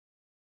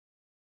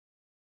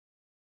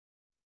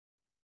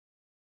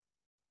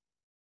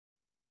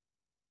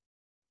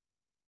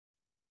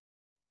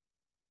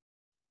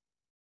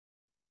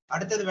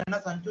அடுத்தது வேணா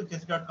சஞ்சு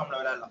chess.comல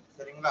விளையாடலாம்.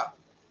 சரிங்களா?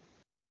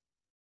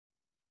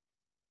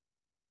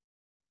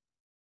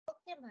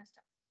 Okay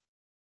master.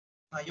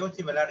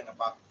 யோசிச்சு விளையாடுங்க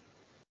பாப்போம்.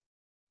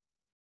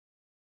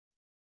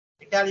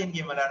 இட்டாலியன்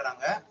கேம்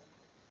விளையாடுறாங்க.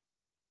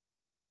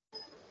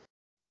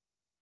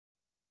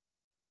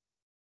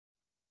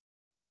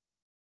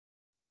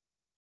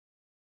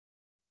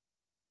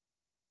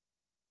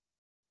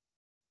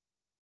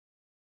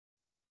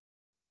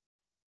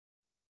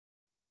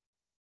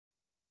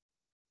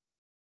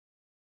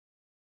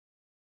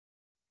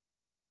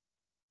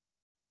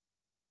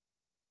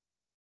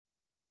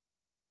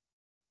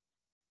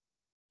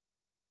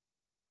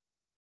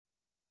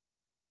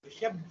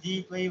 பிஷப்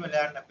G5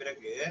 விளையாடின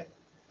பிறகு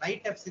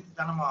நைட் F6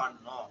 தானமா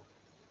ஆடணும்.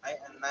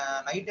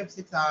 நைட்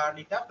F6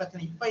 ஆடிட்டா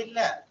பிரச்சனை. இப்ப இல்ல,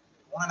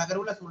 உன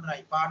நகர்வுல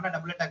சொல்றேன். இப்ப ஆடினா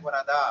டபுள் அட்டாக்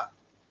வராதா?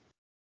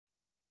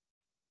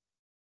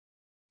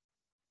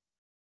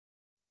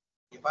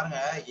 பாருங்க,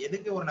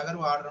 எதுக்கு ஒரு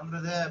நகர்வு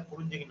ஆடுறோம்ன்றத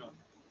புரிஞ்சுக்கணும்.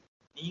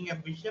 நீங்க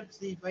பிஷப்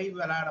C5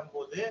 விளையாடும்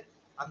போது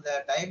அந்த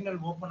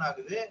டயகனல் ஓபன்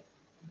ஆகுது.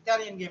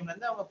 இட்டாலியன் கேம்ல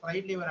இருந்து அவங்க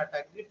பிரைட் லிவர்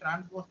அட்டாக்கு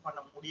டிரான்ஸ்போஸ் பண்ண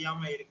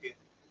முடியாம இருக்கு.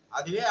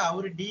 அதுவே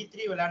அவரு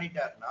D3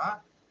 விளையாடிட்டாருன்னா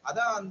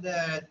அதான் அந்த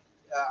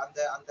அந்த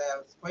அந்த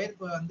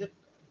ஸ்கொயருக்கு வந்து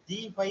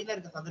G5ல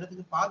இருக்க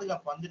சதுரத்துக்கு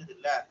பாதுகாப்பு வந்துடுது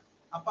இல்ல.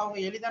 அப்ப அவங்க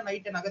எளிதா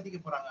நைட்டை நகர்த்திக்க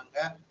போறாங்க. அங்க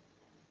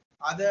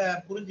அத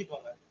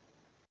புரிஞ்சுக்கோங்க.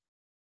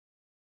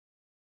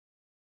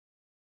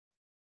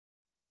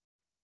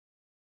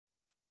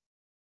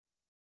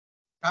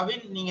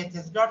 கவின், நீங்க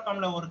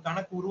chess.comல ஒரு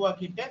கணக்கு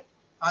உருவாக்கிட்டு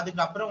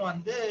அதுக்கப்புறம்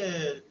வந்து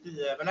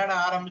விளையாட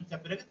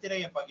ஆரம்பிச்ச பிறகு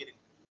திரையை பகிருங்க.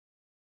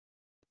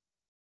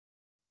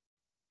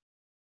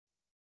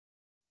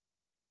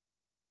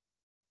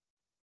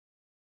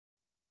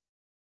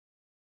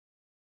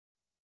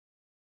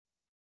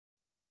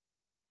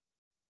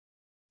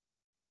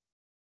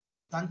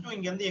 சஞ்சு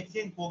இங்க இருந்து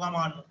எக்ஸ்சேஞ்ச் போகாம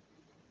ஆடணும்.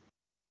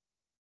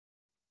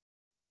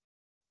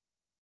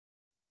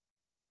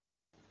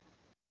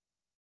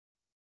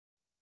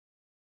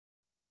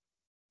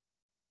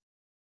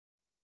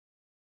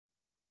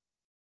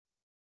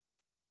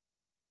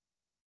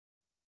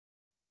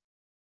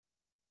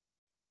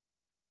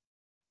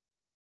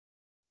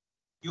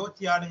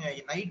 யோசிச்சு ஆடுங்க.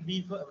 நைட்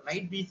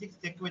B6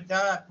 செக் வச்சா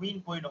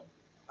குவீன் போயிடும்.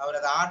 அவர்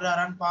அதை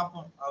ஆடுறாரான்னு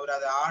பார்ப்போம். அவர்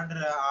அதை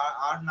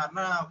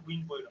ஆடினார்னா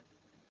குவீன் போயிடும்.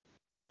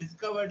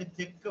 Discovered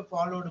check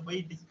followed by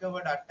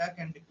discovered attack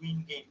and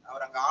queen gain.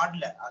 அவர் அங்க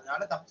ஆடல,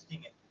 அதனால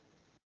தப்பிச்சிட்டீங்க.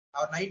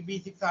 அவர் நைட்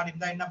B6 ஆடி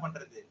இருந்தா என்ன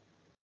பண்றது?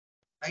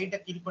 நைட்டை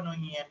கில்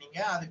பண்ணுவீங்க நீங்க,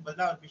 அதுக்கு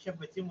பதிலா அவர்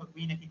பிஷப் வச்சு உங்க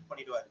குவீனை கில்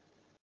பண்ணிடுவாரு.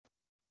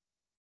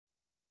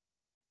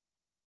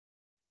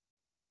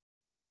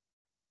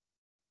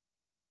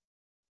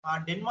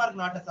 டென்மார்க்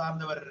நாட்டை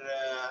சார்ந்தவர்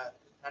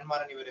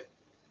நன்மாரன் இவரு.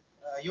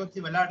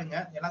 யோசிச்சு விளையாடுங்க.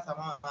 எல்லாம்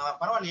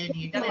பரவாயில்லையே,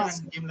 நீங்க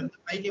இட்டாலியன் கேம்ல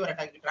இருந்து பிரைட் லிவர்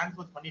அட்டாக்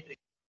டிரான்ஸ்போஸ் பண்ணிட்டு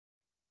இருக்கீங்க.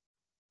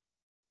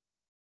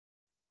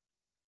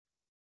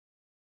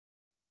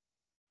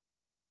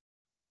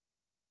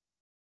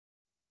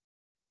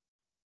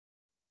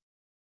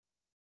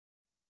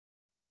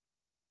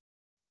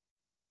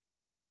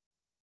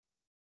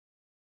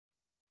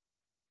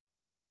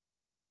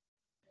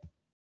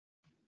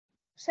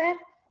 Sir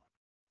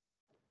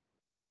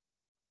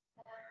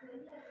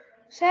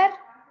sir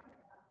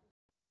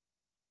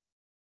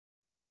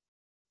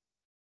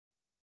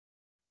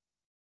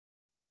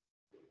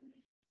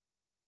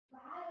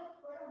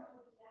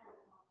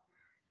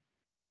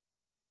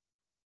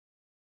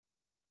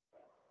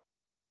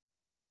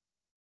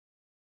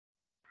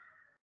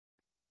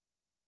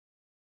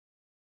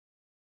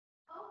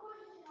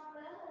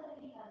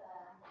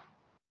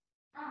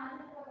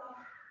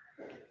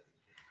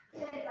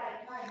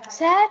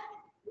sir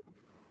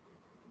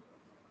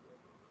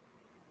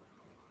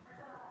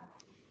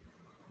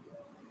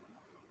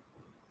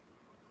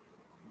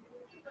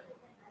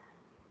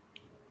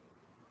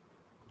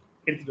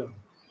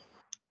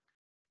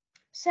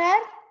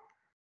sir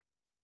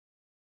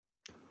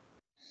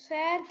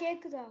sir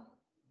கேக்குதா?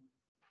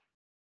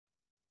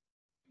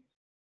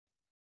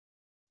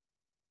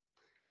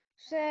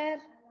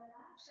 Sir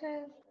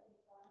sir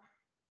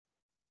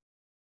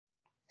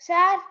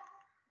sir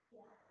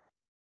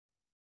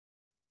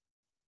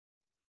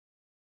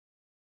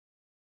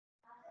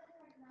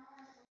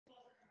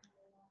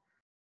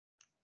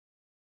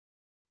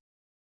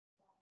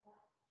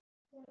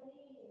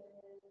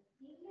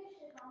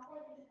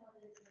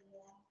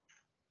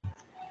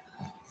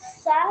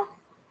sir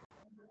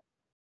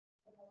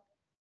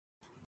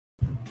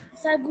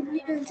sir good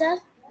evening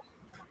sir.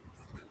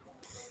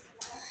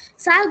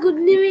 Sir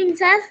good evening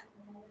sir.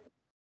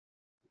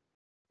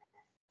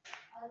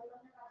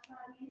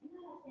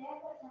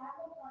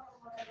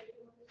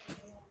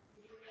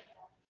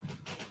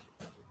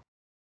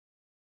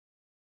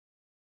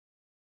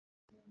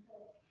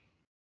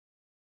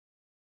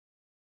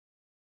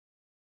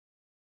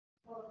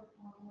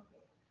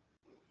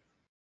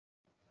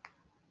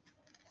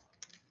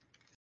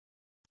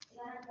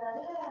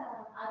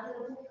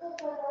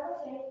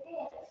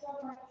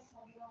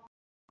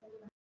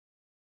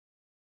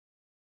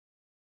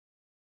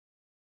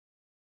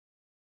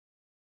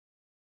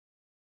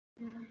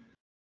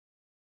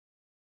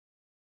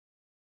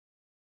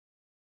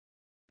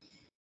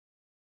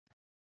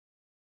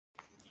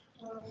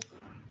 Master?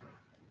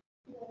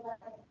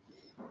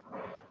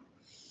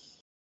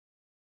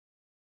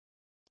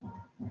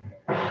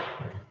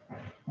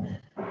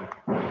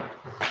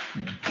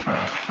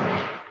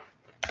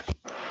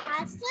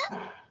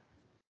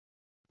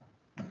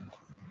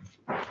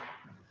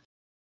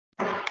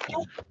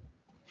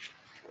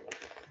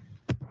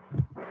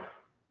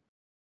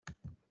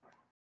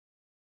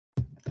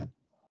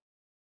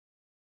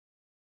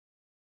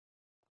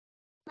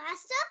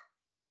 Master?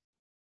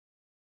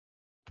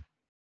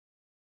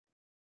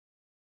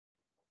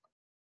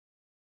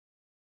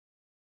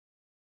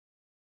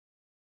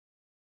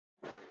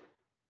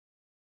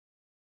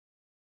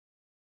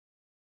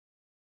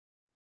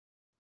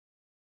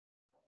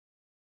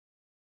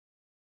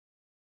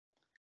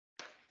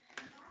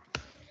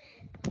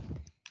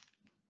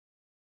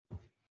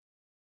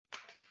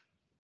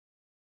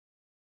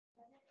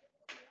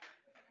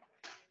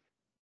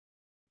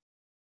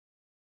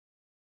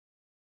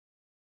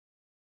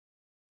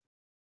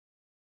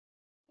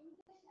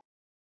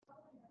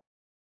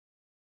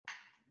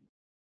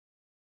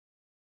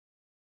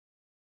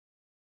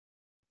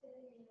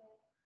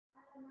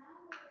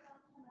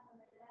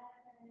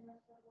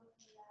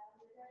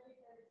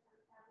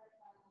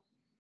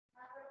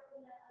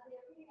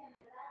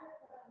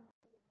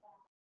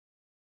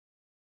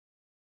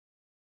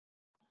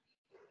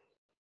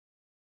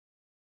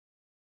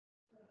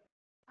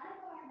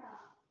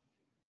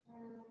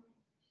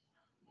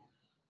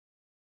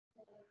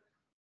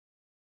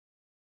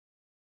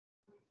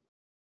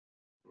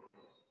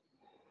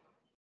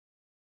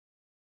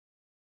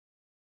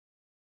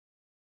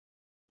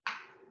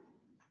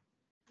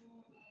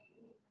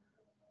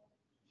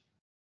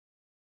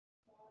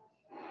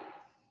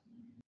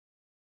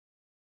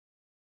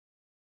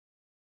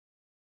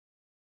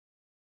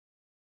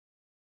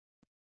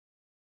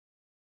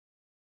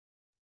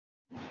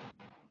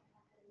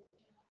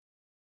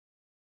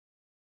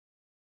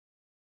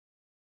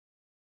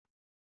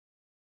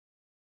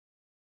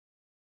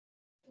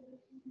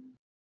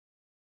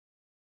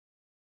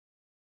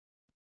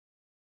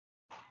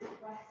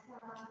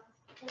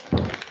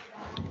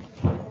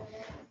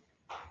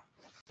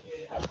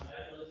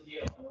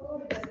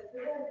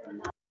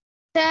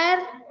 Sir?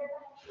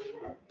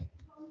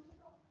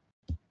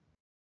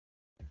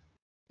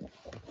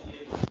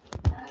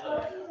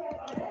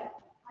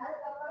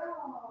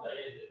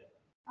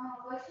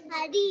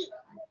 Adi.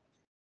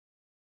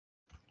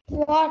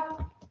 What?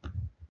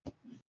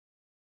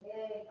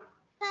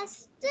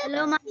 First,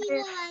 Hello, master.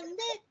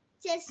 வந்து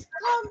chess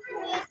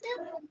போயிட்டு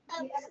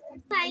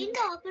find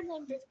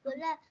opponent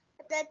இருக்குல்ல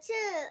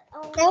அதாச்சும்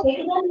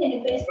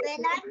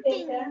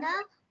விளையாண்டீங்கன்னா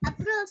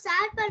அப்புறம்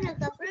start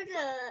பண்ணதுக்கு அப்புறம்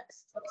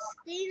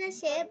ஸ்கிரீனை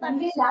ஷேர்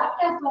பண்ணி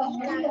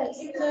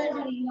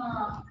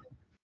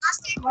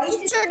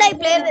Whom should I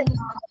play with?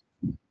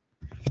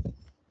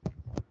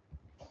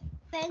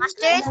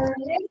 Master?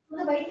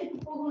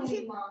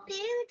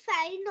 play with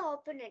find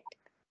opponent.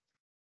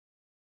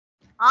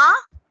 Ah?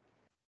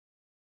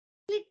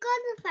 Click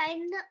on the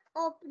find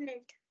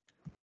opponent.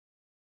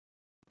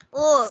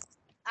 Oh,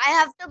 I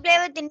have to play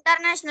with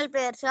international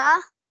players, huh?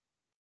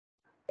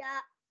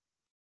 Yeah.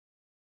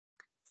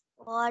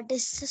 What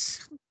is this?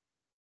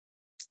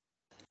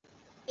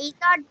 I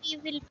thought we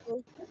will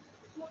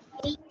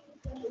play.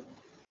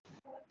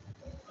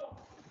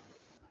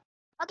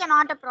 Okay,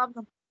 not a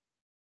problem.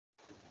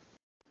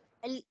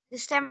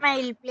 This time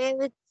I'll play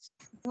with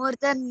more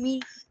than me.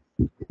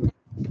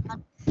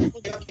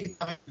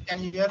 Can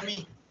you hear me?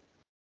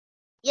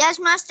 Yes,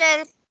 master.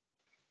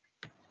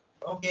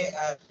 Okay,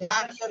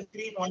 share your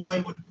screen one by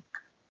one.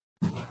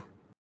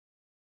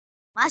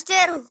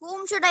 Master,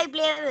 whom should I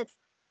play with?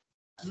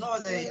 No,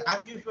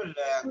 as usual,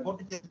 go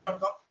to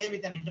chess.com, play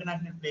with an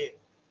international player.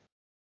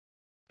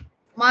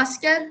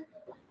 Master,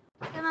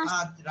 Okay,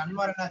 master.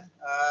 Ranmarana,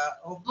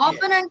 okay.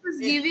 opponent is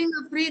giving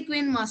a free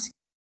queen, master.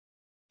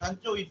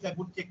 Sancho, it's a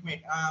good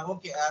checkmate.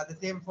 Okay, the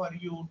same for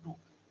you too.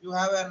 You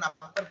have an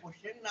upper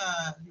position,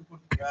 you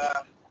could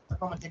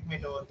perform a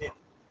checkmate over there.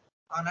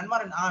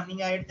 நண்பரன்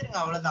நீங்க எடுத்துருங்க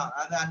அவ்வளவுதான்.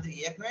 அது அந்த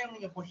ஏற்கனவே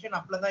நீங்க position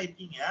அப்ல தான்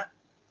இருக்கீங்க.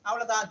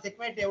 அவ்வளவுதான்.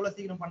 செக்மேட் எவ்வளவு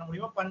சீக்கிரம் பண்ண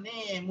முடியுமோ பண்ணி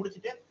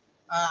முடிச்சிட்டு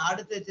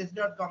அடுத்து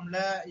chess.comல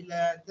இல்ல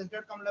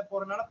chess.comல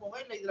போறனால போங்க,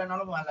 இல்ல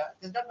இதுலனாலும் வரல.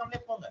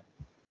 chess.comல போங்க.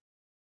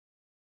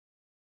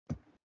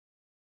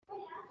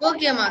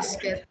 Okay,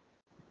 master.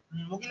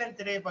 முகிலன்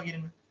திரையை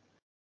பகிருங்க.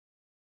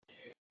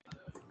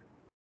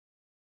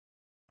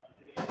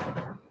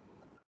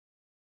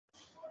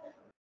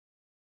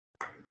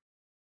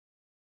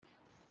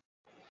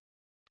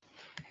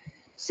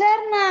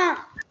 சார் நான்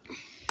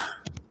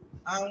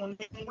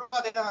உங்களுக்கும்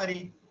அதே தான் ஹரி.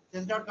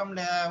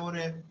 chess.comல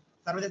ஒரு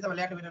சர்வதேச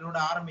விளையாட்டு வீரரோட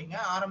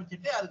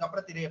ஆரம்பிச்சுட்டு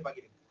அதுக்கப்புறம் திரையை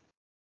பகிருங்க.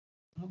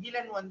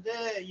 முகிலன் வந்து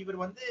இவர்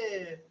வந்து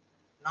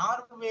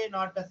நார்வே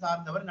நாட்டை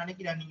சார்ந்தவர்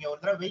நினைக்கிறேன். நீங்க ஒரு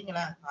தடவை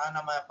வைங்களேன்,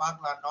 நம்ம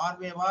பார்க்கலாம்.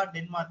 நார்வேவா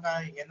டென்மார்க்கா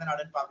எந்த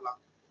நாடுன்னு பார்க்கலாம்.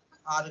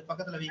 அதுக்கு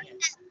பக்கத்துல வைங்க.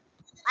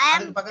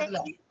 அதுக்கு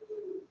பக்கத்துல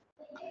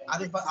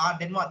அது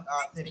டென்மார்க்.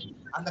 சரி,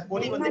 அந்த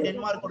கொடி வந்து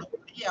டென்மார்க்கோட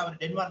கொடி.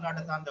 அவர் டென்மார்க்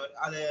நாட்டை சார்ந்தவர்.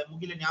 அது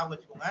முகிலன் ஞாபகம்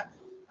வச்சுக்கோங்க.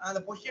 அந்த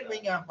பொசிஷன்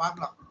வைங்க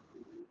பார்க்கலாம்.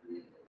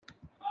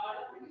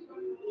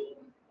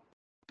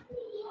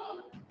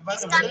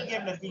 பாருங்க மிடில்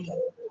கேம்ல இருக்கீங்க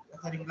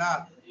சரிங்களா?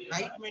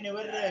 நைட்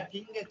மேனுவர்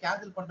கிங்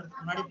கேன்சல்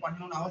பண்றதுக்கு முன்னாடி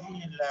பண்ணணும்னு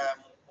அவசியம் இல்ல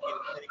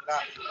சரிங்களா?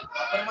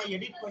 அப்புறமா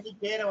எடிட் பண்ணி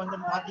பேரை வந்து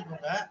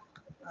மாத்திக்கோங்க.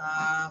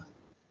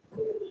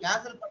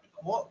 கேன்சல்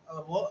பண்ணிக்கோ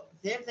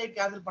சேம் சைடு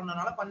கேன்சல்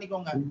பண்ணனால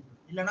பண்ணிக்கோங்க,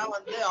 இல்லனா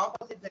வந்து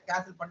ஆப்போசிட் சைடு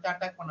கேன்சல் பண்ணிட்டு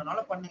அட்டாக் பண்ணனால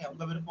பண்ணுங்க,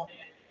 உங்க விருப்பம்.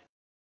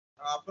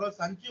 அப்புறம்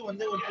சஞ்சு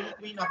வந்து ஒரு புது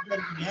குவீன் அப்பல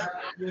இருக்கீங்க.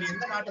 இவர்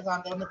எந்த நாட்டை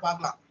சார்ந்தவர்னு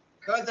பார்க்கலாம்.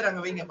 கர்சர்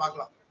அங்க வைங்க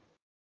பார்க்கலாம்.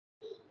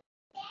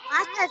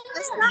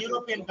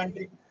 யூரோப்பியன்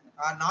கண்ட்ரி,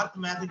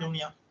 நார்த்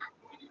மேசிடோனியா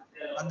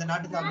அந்த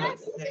நாட்டு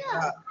சார்ந்தவர்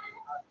சரிங்களா?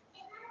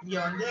 இங்க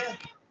வந்து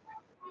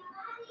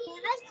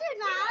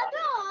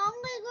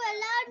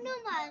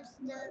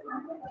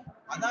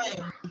அதான்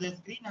இந்த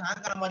ஸ்கிரீன்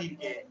ஹேங் ஆன மாதிரி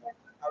இருக்கு.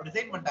 அவர்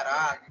டிசைன் பண்ணிட்டாரா?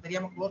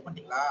 தெரியாம க்ளோஸ்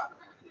பண்ணிட்டீங்களா?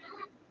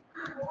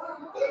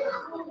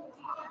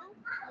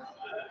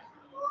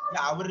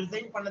 இல்ல அவர்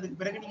ரிசைன் பண்ணதுக்கு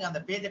பிறகு நீங்க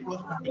அந்த பேஜை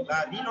க்ளோஸ் பண்ணிட்டீங்களா?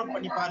 ரீலோட்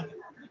பண்ணி பாருங்க.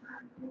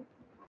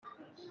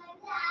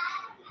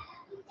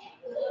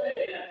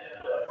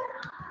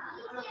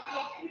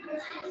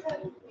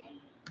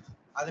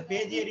 அந்த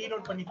பேஜையே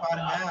ரீலோட் பண்ணி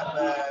பாருங்க.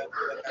 அந்த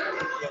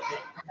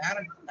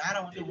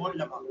நேரம் வந்து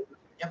ஓடலமா.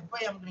 எப்ப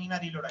அமுக்குனீங்கன்னா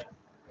ரீலோட் ஆயிடும்.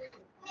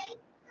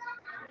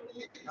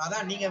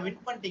 அதான் நீங்க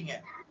வின் பண்ணிட்டீங்க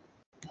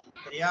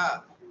சரியா?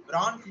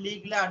 France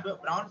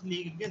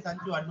லீக்குக்கு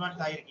Sanju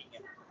advance ஆயிருக்கீங்க.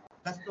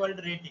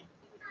 +12 ரேட்டிங்.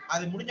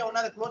 அது முடிஞ்ச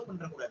உடனே அதை க்ளோஸ்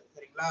பண்ற கூடாது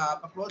சரிங்களா?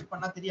 அப்ப க்ளோஸ்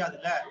பண்ணா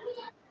தெரியாதுல்ல.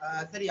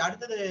 சரி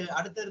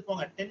அடுத்தது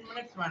போங்க. 10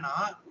 மினிட்ஸ்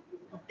வேணாம்,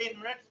 15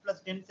 மினிட்ஸ்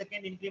 + 10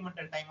 செகண்ட்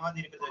இன்கிரிமெண்டல் டைம்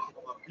ஆவது இருக்குது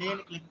வச்சுக்கோங்க.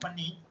 பிளேன்னு கிளிக்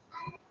பண்ணி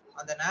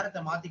அந்த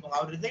நேரத்தை மாத்திக்கோங்க.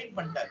 அவர் ரிசைன்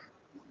பண்ணிட்டாரு.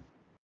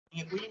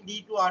 நீங்க குயின்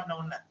D2 ஆடின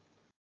உடனே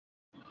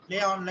பிளே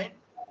ஆன்லைன்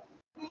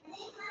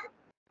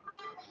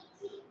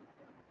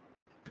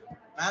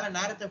மேல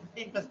நேரத்தை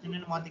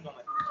 15+10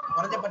 மாத்திக்கோங்க.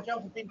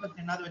 குறைஞ்சபட்சம்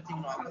 15+10 ஆவது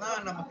வச்சுக்கணும்.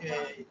 அப்பதான் நமக்கு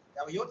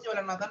யோசிச்சு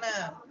விளையாடினா தானே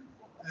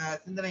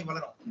சிந்தனை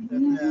வளரும்.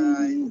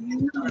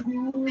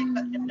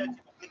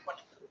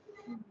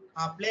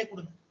 பிளே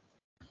கொடுங்க.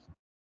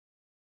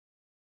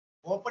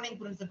 ஓப்பனிங்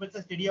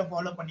பிரின்சிபிள்ஸ் ஸ்டெடியா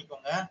ஃபாலோ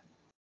பண்ணிக்கோங்க.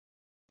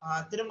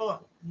 திரும்ப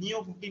நியோ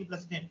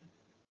 15+10.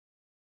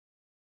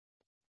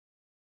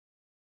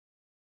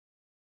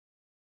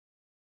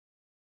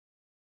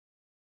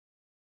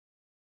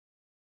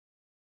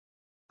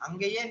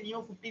 அங்கேயே நியூ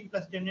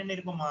 15+10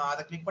 இருக்குமா,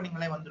 அதை கிளிக்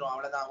பண்ணீங்களே வந்துடும்.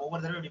 அவ்வளவுதான்.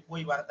 ஒவ்வொரு தடவை இப்படி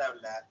போய் வர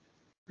தேவையில்ல.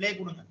 பிளே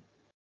கொடுங்க.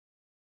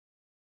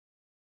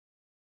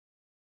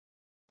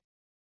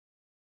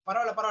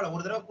 பரவாயில்ல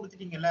ஒரு தடவை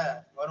கொடுத்துட்டீங்கல்ல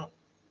வரும்.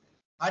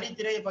 ஹரி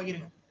திரையை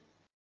பகிருங்க.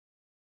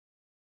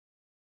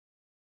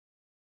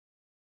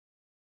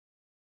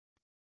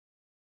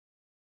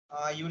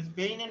 இவர்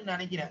ஸ்பெயின்னு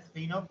நினைக்கிறேன்.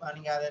 ஸ்பெயினோ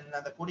நீங்க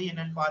அந்த கொடி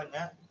என்னன்னு பாருங்க.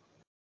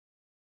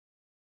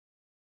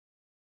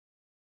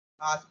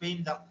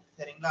 ஸ்பெயின் தான்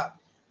சரிங்களா?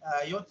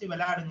 யோசிச்சு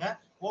விளையாடுங்க.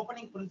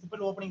 ஓப்பனிங்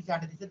பிரின்சிபல் ஓப்பனிங்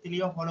ஸ்ட்ராட்டஜிஸ்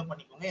தெளிவா ஃபாலோ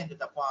பண்ணிக்கோங்க, எந்த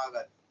தப்பும்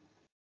ஆகாது.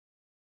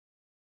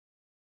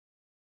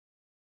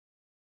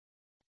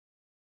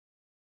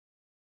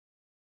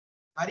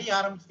 ஹரி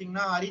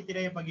ஆரம்பிச்சிட்டீங்கன்னா ஹரி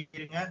திரையை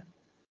பகிருங்க.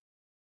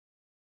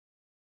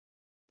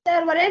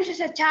 சார் ஒரே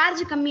நிமிஷம்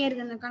சார்ஜ் கம்மியா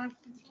இருக்கு, அந்த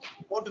கனெக்ட்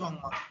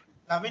போட்டுக்கோங்கம்மா.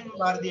 கவின்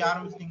பாரதி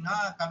ஆரம்பிச்சிட்டீங்கன்னா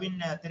கவின்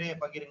திரையை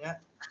பகிருங்க.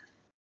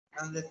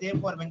 அந்த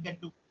சேம் ஃபார்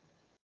வெங்கட் 2.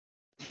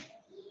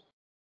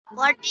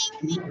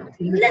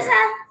 இல்ல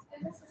சார்.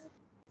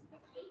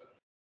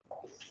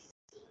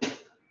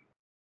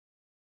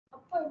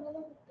 அப்பா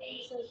என்னதான்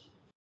சார்